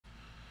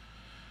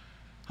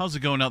How's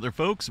it going out there,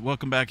 folks?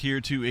 Welcome back here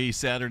to a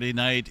Saturday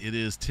night. It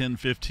is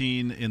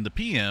 10:15 in the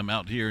p.m.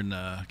 out here in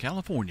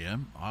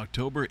California.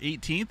 October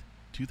 18th,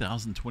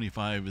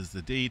 2025 is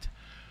the date.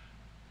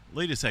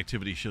 Latest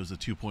activity shows a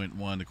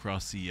 2.1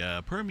 across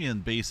the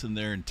Permian Basin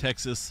there in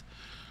Texas.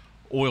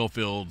 Oil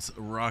fields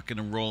rocking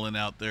and rolling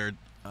out there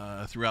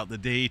throughout the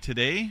day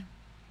today.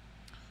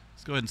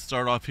 Let's go ahead and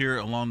start off here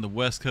along the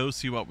West Coast,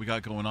 see what we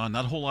got going on.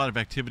 Not a whole lot of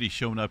activity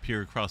showing up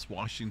here across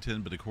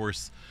Washington, but of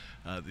course,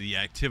 the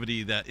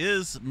activity that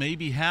is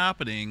maybe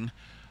happening,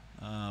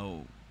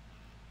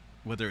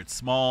 whether it's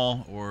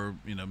small or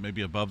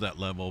maybe above that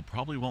level,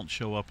 probably won't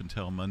show up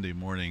until Monday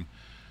morning.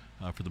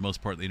 For the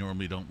most part, they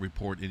normally don't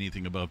report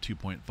anything above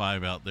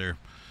 2.5 out there,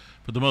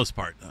 for the most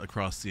part,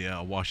 across the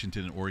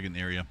Washington and Oregon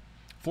area.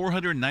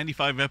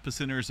 495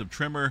 epicenters of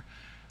tremor.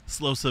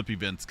 Slow slip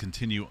events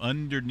continue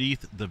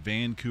underneath the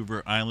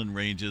Vancouver Island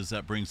ranges.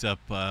 That brings up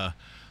the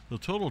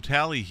total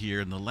tally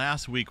here in the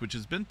last week, which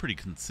has been pretty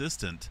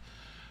consistent,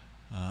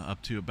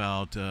 up to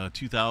about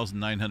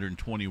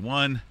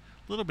 2,921. A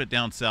little bit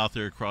down south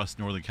there across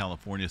Northern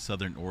California,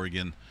 Southern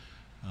Oregon.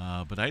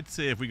 But I'd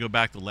say if we go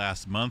back the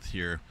last month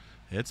here,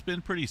 it's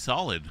been pretty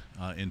solid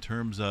in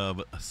terms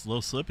of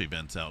slow slip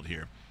events out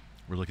here.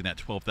 We're looking at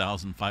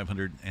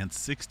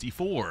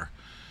 12,564.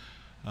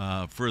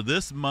 For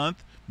this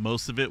month,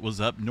 most of it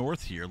was up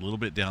north here, a little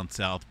bit down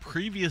south.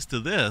 Previous to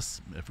this,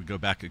 if we go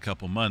back a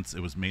couple months, it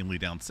was mainly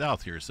down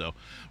south here. So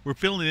we're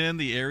filling in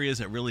the areas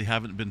that really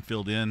haven't been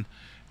filled in.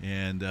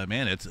 And,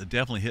 man, it's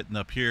definitely hitting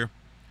up here.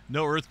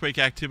 No earthquake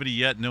activity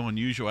yet, no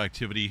unusual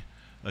activity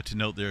to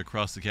note there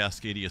across the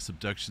Cascadia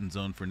subduction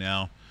zone for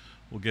now.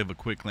 We'll give a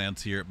quick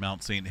glance here at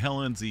Mount St.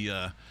 Helens,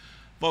 the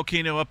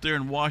volcano up there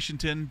in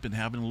Washington. Been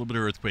having a little bit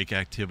of earthquake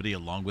activity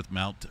along with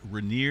Mount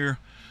Rainier.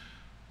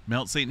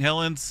 Mount St.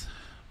 Helens,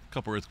 a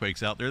couple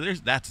earthquakes out there.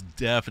 That's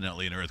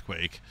definitely an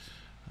earthquake.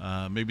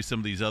 Maybe some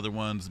of these other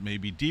ones,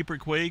 maybe deeper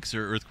quakes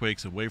or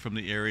earthquakes away from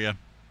the area.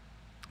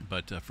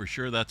 But for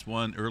sure, that's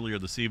one earlier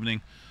this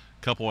evening.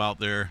 A couple out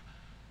there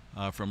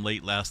from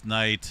late last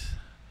night.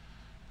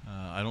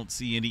 I don't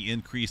see any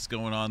increase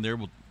going on there.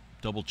 We'll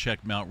double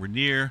check Mount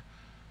Rainier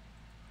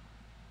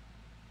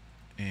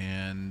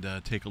and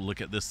take a look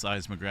at this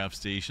seismograph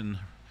station.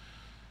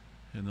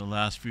 In the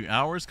last few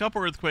hours,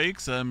 couple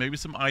earthquakes, maybe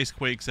some ice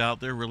quakes out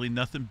there. Really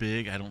nothing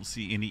big. I don't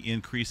see any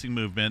increasing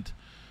movement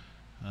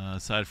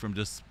aside from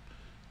just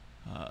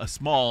a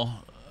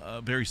small,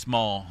 very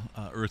small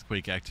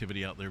earthquake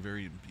activity out there.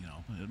 Very,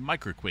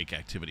 microquake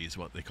activity is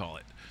what they call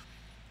it.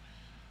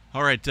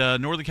 All right,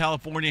 Northern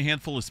California,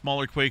 handful of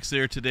smaller quakes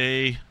there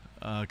today.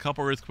 A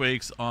couple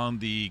earthquakes on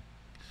the,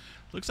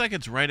 looks like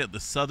it's right at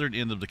the southern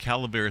end of the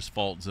Calaveras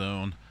fault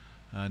zone.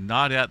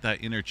 Not at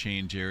that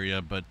interchange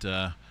area,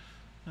 but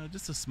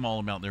just a small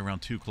amount there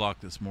around 2 o'clock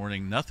this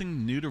morning.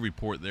 Nothing new to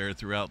report there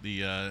throughout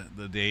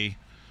the day.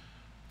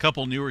 A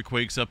couple newer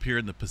quakes up here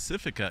in the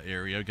Pacifica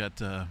area.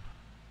 Got a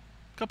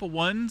couple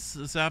ones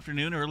this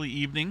afternoon, early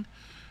evening.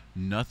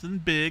 Nothing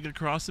big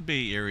across the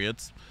Bay Area.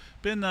 It's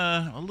been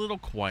a little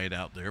quiet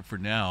out there for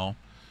now.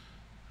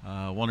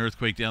 One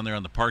earthquake down there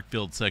on the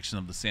Parkfield section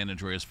of the San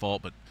Andreas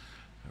Fault, but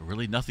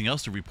really nothing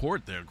else to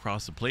report there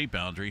across the plate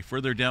boundary.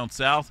 Further down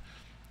south,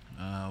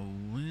 well,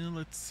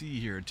 let's see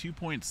here.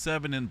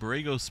 2.7 in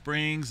Borrego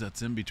Springs.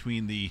 That's in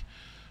between the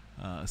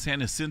San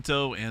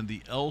Jacinto and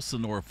the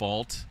Elsinore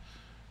Fault.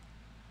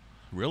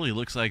 Really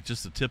looks like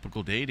just a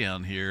typical day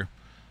down here.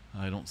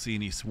 I don't see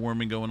any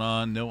swarming going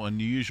on. No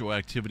unusual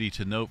activity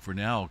to note for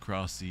now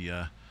across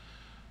the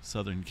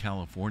Southern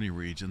California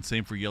region.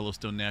 Same for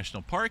Yellowstone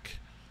National Park.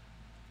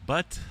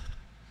 But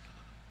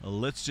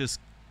let's just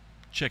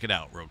check it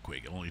out real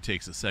quick. It only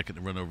takes a second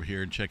to run over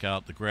here and check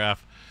out the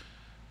graph.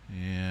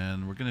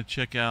 And we're going to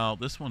check out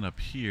this one up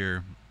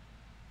here.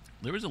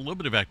 There was a little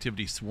bit of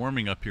activity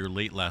swarming up here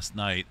late last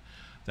night.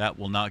 That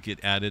will not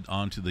get added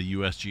onto the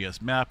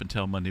USGS map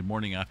until Monday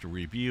morning after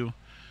review.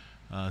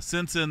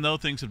 Since then, though,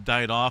 things have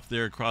died off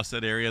there across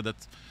that area.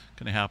 That's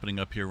kind of happening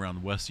up here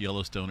around West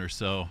Yellowstone or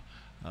so,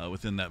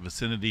 within that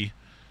vicinity.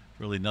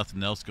 Really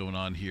nothing else going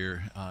on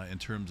here in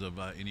terms of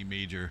any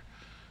major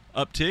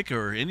uptick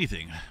or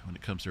anything when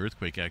it comes to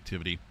earthquake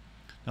activity.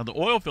 Now, the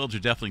oil fields are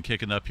definitely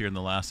kicking up here in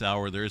the last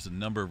hour. There's a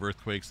number of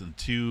earthquakes in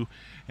 2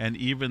 and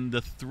even the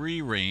 3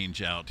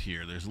 range out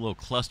here. There's a little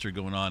cluster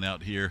going on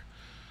out here.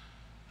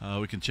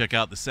 We can check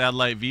out the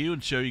satellite view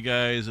and show you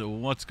guys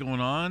what's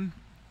going on.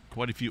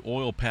 Quite a few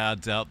oil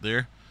pads out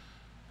there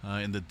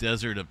in the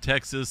desert of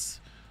Texas.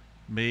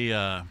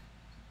 Well,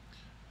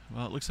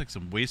 it looks like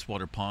some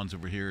wastewater ponds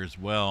over here as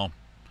well.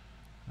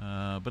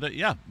 But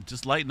yeah,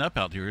 just lighten up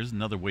out here. Here's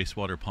another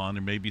wastewater pond.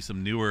 There may be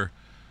some newer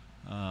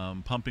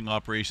pumping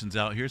operations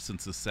out here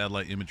since the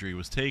satellite imagery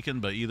was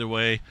taken, but either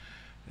way,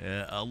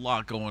 a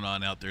lot going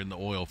on out there in the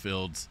oil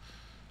fields.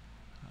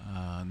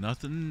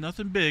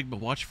 Nothing big, but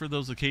watch for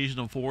those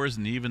occasional 4s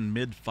and even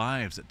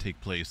mid-5s that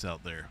take place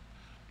out there.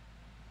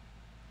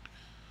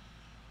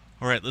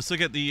 All right, let's look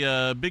at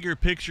the bigger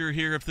picture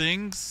here of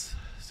things.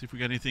 See if we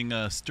got anything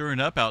stirring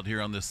up out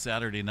here on this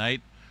Saturday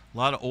night. A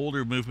lot of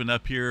older movement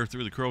up here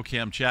through the Crow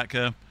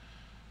Kamchatka.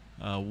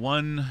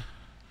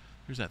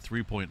 There's that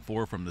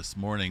 3.4 from this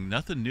morning.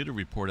 Nothing new to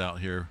report out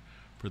here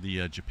for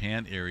the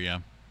Japan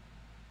area.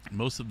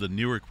 Most of the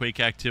newer quake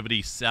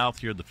activity south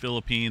here in the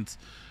Philippines,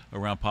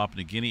 around Papua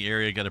New Guinea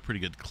area. Got a pretty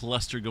good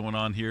cluster going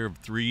on here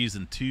of 3s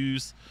and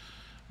 2s.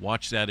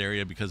 Watch that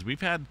area because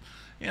we've had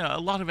a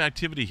lot of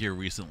activity here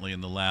recently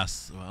in the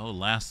last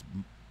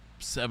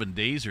 7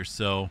 days or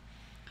so.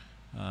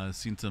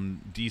 Seen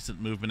some decent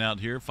movement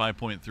out here,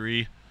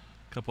 5.3. A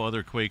couple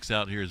other quakes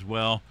out here as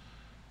well.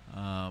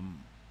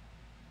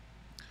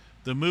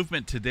 The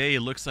movement today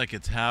looks like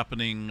it's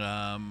happening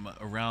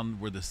around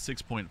where the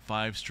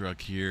 6.5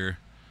 struck here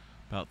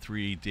about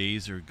 3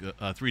 days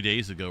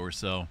ago or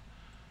so.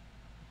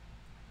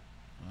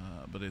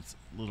 But it's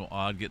a little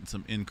odd getting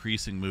some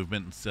increasing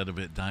movement instead of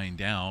it dying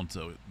down.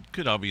 So it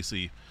could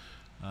obviously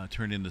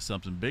turn into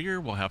something bigger.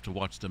 We'll have to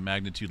watch the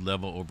magnitude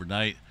level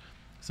overnight.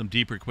 Some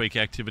deeper quake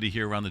activity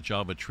here around the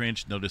Java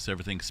Trench. Notice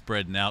everything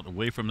spreading out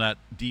away from that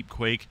deep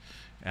quake,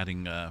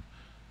 adding,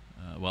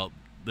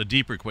 the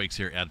deeper quakes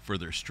here add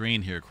further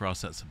strain here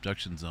across that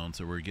subduction zone.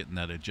 So we're getting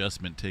that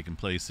adjustment taking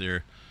place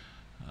there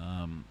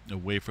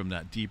away from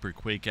that deeper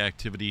quake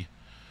activity.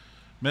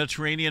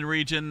 Mediterranean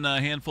region, a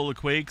handful of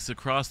quakes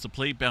across the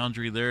plate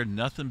boundary there.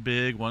 Nothing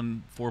big.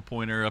 1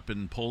 4-pointer up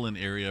in Poland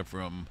area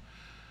from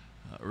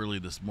early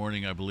this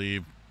morning, I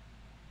believe.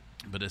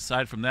 But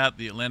aside from that,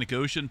 the Atlantic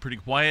Ocean, pretty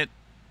quiet.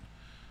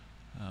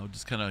 We'll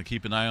just kind of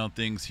keep an eye on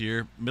things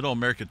here. Middle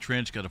America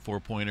Trench got a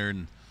 4-pointer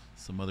and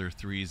some other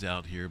 3s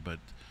out here. But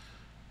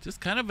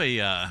just kind of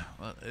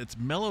it's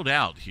mellowed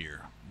out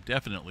here.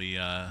 Definitely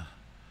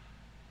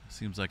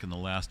seems like in the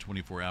last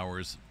 24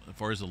 hours, as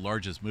far as the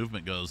largest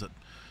movement goes,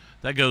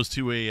 that goes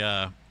to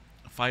a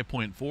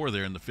 5.4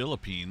 there in the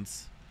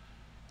Philippines.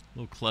 A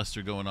little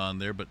cluster going on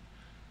there, but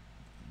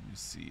let me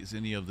see. Is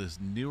any of this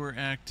newer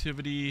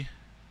activity?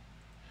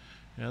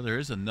 Yeah, there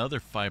is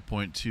another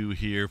 5.2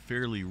 here,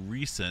 fairly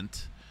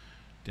recent,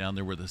 down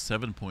there where the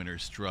 7-pointer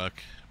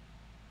struck.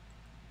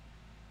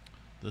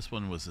 This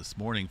one was this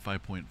morning,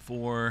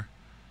 5.4.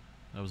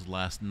 That was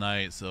last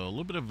night, so a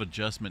little bit of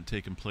adjustment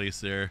taking place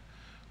there.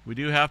 We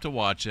do have to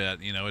watch that.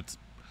 It's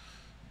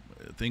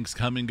things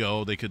come and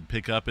go. They could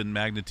pick up in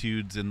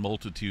magnitudes and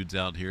multitudes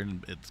out here,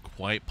 and it's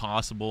quite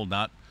possible,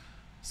 not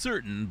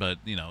certain, but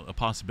a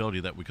possibility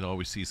that we could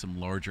always see some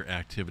larger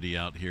activity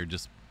out here.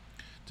 Just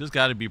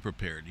got to be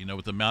prepared.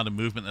 With the amount of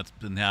movement that's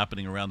been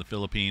happening around the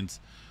Philippines,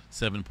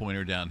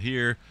 7-pointer down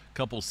here,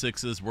 couple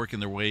 6s working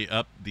their way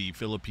up the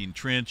Philippine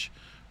Trench.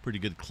 Pretty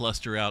good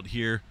cluster out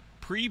here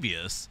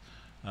previous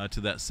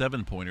to that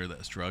 7-pointer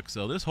that struck.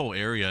 So this whole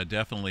area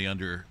definitely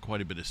under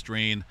quite a bit of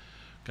strain.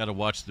 Got to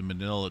watch the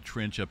Manila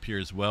Trench up here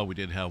as well. We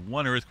did have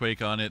one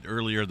earthquake on it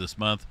earlier this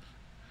month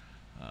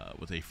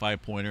with a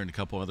 5-pointer and a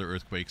couple other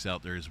earthquakes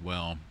out there as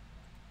well.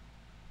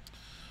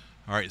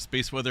 All right,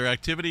 space weather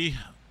activity.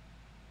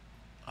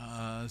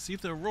 See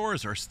if the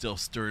auroras are still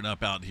stirring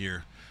up out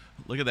here.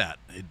 Look at that.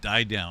 It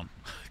died down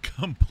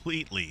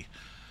completely.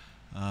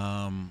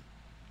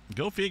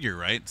 Go figure,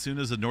 right? As soon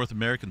as the North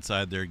American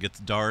side there gets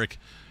dark,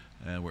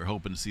 and we're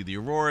hoping to see the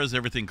auroras,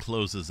 everything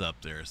closes up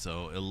there.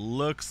 So it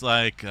looks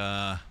like,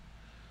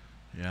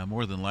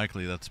 more than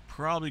likely that's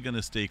probably going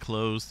to stay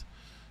closed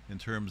in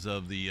terms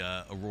of the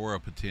aurora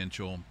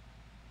potential.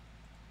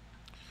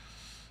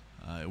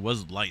 It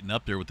was lighting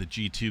up there with the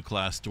G2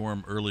 class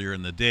storm earlier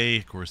in the day.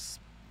 Of course,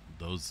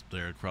 those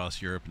there across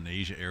Europe and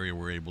Asia area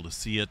were able to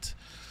see it.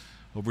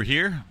 Over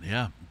here,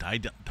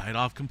 died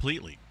off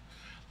completely.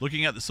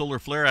 Looking at the solar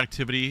flare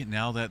activity,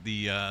 now that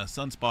the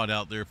sunspot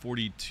out there,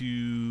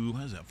 42,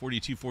 what is that,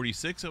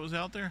 4246 that was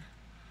out there?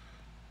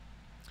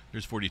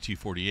 There's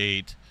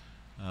 4248.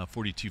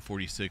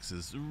 4246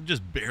 is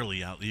just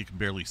barely out. You can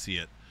barely see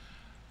it.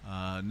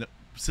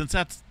 Since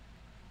that's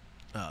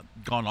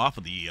gone off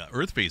of the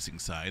Earth-facing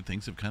side,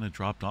 things have kind of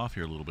dropped off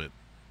here a little bit,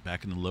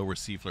 back in the lower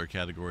C flare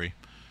category.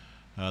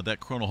 That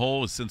coronal hole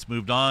has since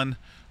moved on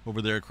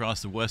over there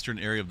across the western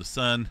area of the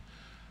sun.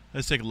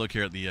 Let's take a look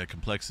here at the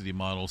complexity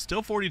model.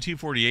 Still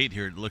 4248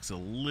 here. It looks a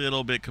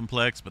little bit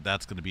complex, but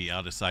that's going to be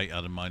out of sight,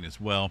 out of mind as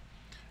well.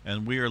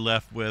 And we are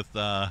left with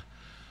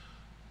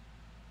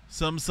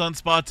some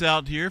sunspots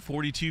out here,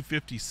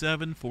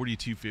 4257,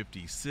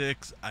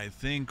 4256. I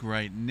think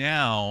right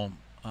now,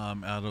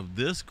 out of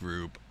this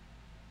group,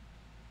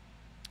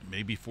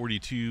 maybe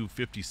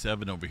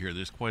 4257 over here.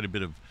 There's quite a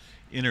bit of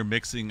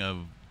intermixing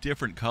of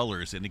different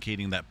colors,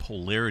 indicating that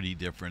polarity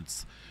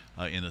difference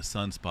in a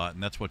sunspot,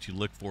 and that's what you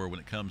look for when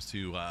it comes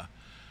to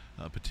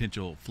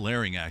potential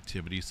flaring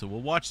activity. So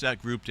we'll watch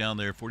that group down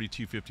there,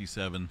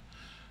 4257,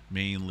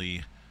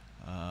 mainly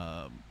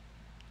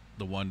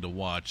the one to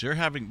watch.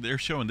 They're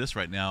showing this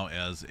right now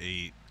as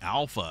a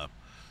alpha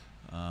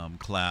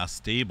class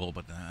stable,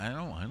 but I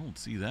don't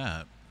see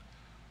that.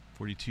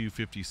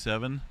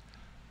 4257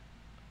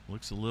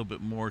 looks a little bit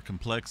more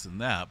complex than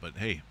that, but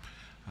hey,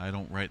 I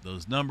don't write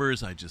those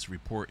numbers. I just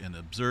report and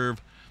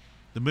observe.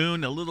 The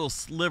moon, a little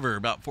sliver,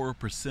 about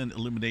 4%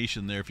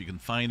 illumination there if you can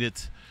find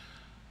it.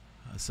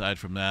 Aside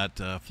from that,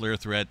 flare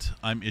threat,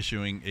 I'm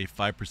issuing a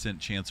 5%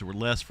 chance or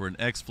less for an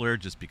X flare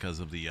just because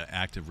of the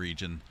active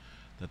region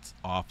that's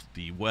off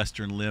the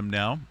western limb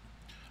now.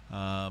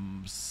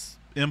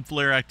 M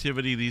flare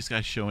activity, these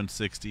guys showing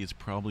 60. It's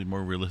probably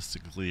more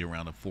realistically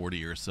around a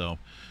 40 or so.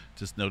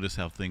 Just notice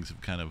how things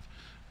have kind of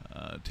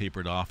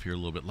tapered off here a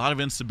little bit. A lot of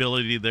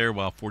instability there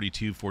while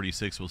 42,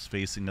 46 was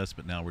facing us,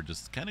 but now we're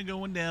just kind of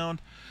going down.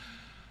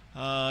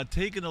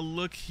 Taking a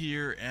look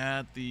here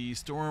at the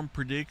Storm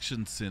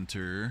Prediction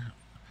Center.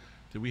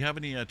 Did we have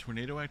any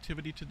tornado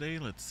activity today?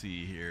 Let's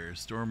see here.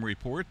 Storm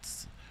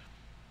reports.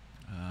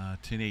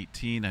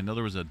 10:18. I know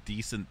there was a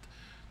decent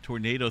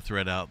tornado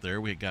threat out there.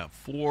 We got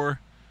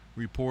 4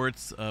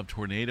 reports of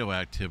tornado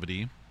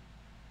activity.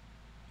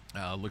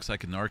 Looks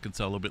like in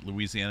Arkansas, a little bit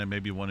Louisiana,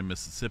 maybe one in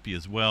Mississippi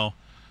as well.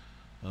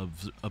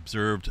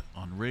 Observed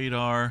on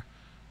radar.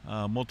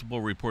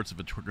 Multiple reports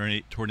of a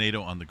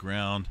tornado on the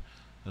ground.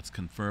 That's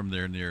confirmed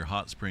there near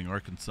Hot Spring,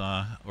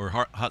 Arkansas, or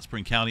Hot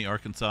Spring County,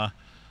 Arkansas.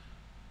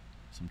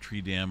 Some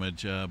tree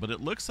damage, but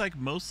it looks like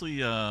mostly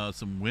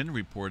some wind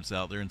reports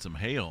out there and some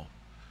hail.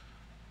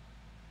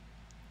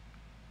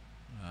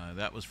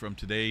 That was from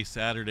today,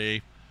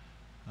 Saturday.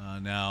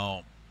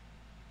 Now,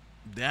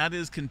 that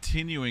is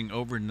continuing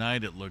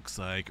overnight, it looks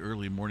like.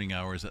 Early morning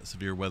hours, that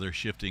severe weather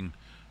shifting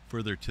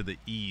further to the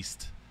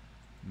east.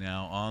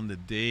 Now, on the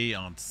day,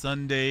 on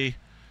Sunday,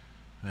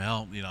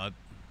 well, you know, it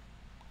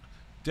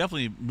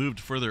definitely moved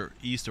further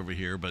east over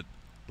here, but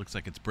looks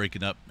like it's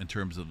breaking up in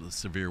terms of the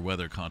severe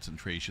weather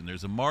concentration.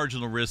 There's a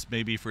marginal risk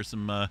maybe for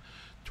some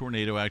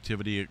tornado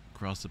activity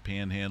across the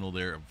panhandle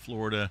there of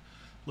Florida.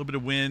 A little bit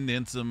of wind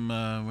and some,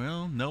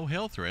 well, no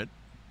hail threat.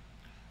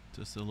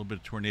 Just a little bit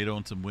of tornado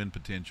and some wind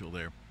potential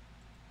there.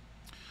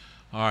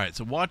 All right,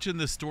 so watching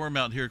this storm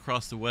out here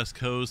across the west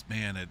coast,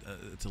 man,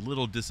 it's a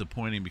little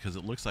disappointing because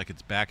it looks like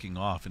it's backing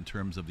off in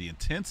terms of the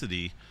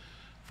intensity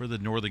for the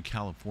Northern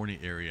California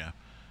area.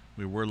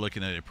 We were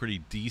looking at a pretty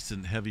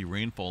decent heavy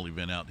rainfall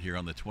event out here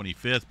on the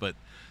 25th, but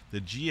the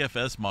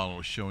GFS model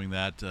is showing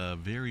that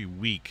very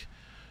weak.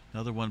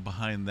 Another one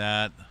behind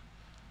that.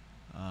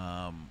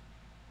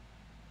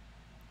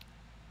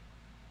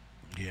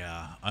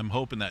 Yeah, I'm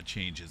hoping that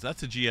changes.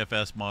 That's a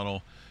GFS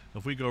model.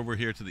 If we go over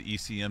here to the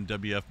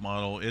ECMWF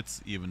model,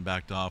 it's even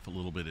backed off a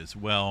little bit as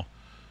well.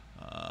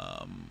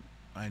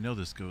 I know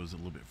this goes a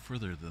little bit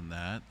further than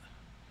that.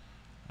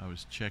 I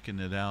was checking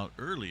it out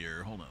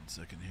earlier. Hold on a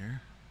second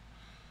here.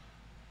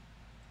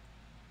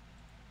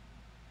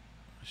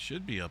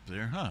 Should be up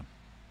there, huh?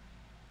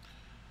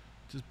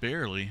 Just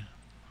barely.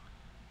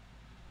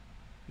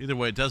 Either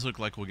way, it does look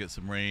like we'll get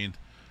some rain,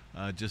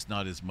 just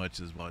not as much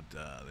as what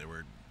they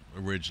were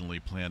originally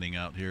planning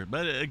out here.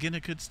 But again,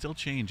 it could still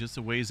change. It's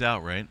a ways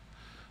out, right?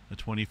 The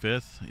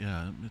 25th,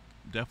 yeah,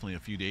 definitely a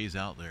few days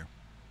out there.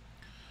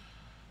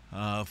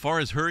 As far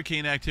as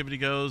hurricane activity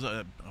goes,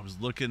 I was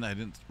looking. I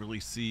didn't really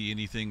see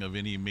anything of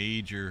any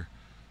major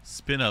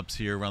spin-ups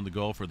here around the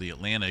Gulf or the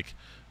Atlantic.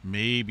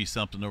 Maybe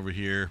something over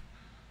here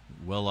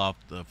well off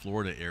the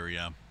Florida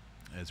area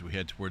as we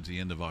head towards the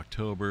end of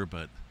October,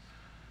 but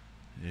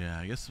yeah,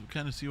 I guess we'll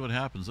kind of see what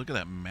happens. Look at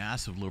that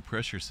massive low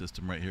pressure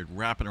system right here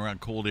wrapping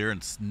around cold air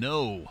and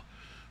snow.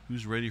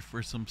 Who's ready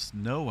for some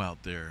snow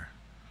out there?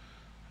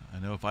 I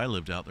know if I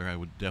lived out there, I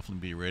would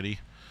definitely be ready.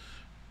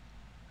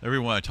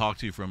 Everyone I talk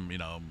to from, you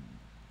know,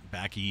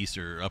 back east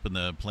or up in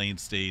the plain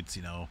states,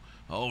 you know,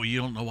 oh,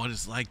 you don't know what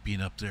it's like being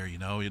up there, you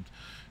know,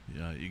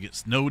 you get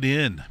snowed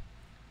in.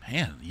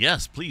 Man,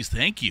 yes, please,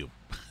 thank you.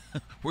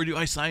 Where do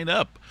I sign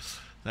up?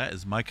 That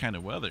is my kind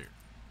of weather.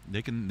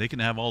 They can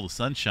have all the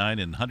sunshine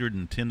and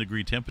 110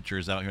 degree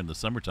temperatures out here in the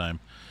summertime.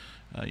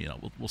 You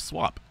know, we'll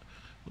swap.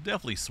 We'll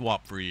definitely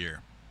swap for a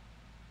year.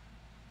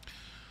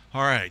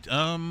 All right.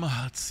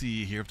 Let's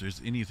see here if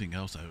there's anything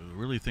else. I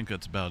really think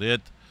that's about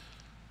it.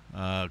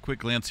 Quick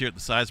glance here at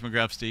the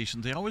seismograph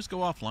stations. They always go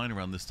offline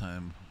around this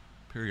time,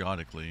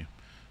 periodically.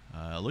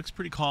 Looks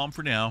pretty calm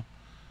for now.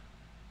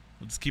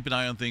 Let's keep an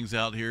eye on things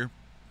out here.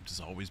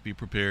 Just always be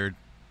prepared.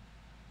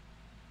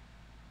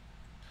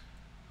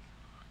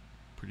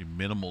 Pretty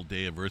minimal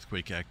day of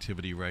earthquake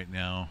activity right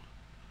now.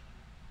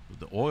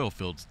 The oil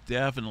field's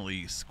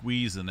definitely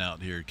squeezing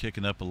out here,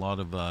 kicking up a lot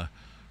of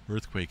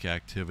earthquake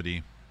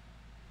activity.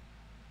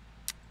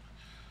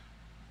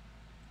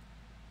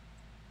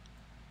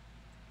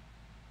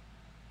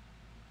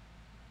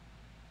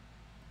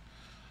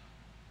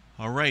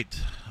 All right,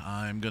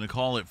 I'm going to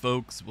call it,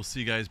 folks. We'll see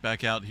you guys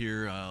back out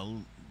here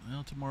well,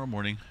 tomorrow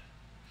morning.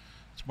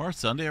 Tomorrow's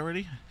Sunday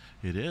already?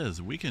 It is.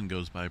 The weekend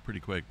goes by pretty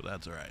quick, but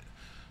that's all right.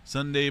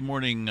 Sunday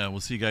morning,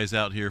 we'll see you guys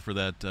out here for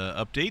that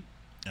update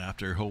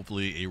after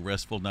hopefully a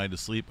restful night of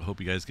sleep. I hope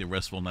you guys get a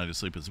restful night of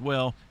sleep as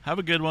well. Have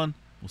a good one.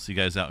 We'll see you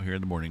guys out here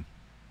in the morning.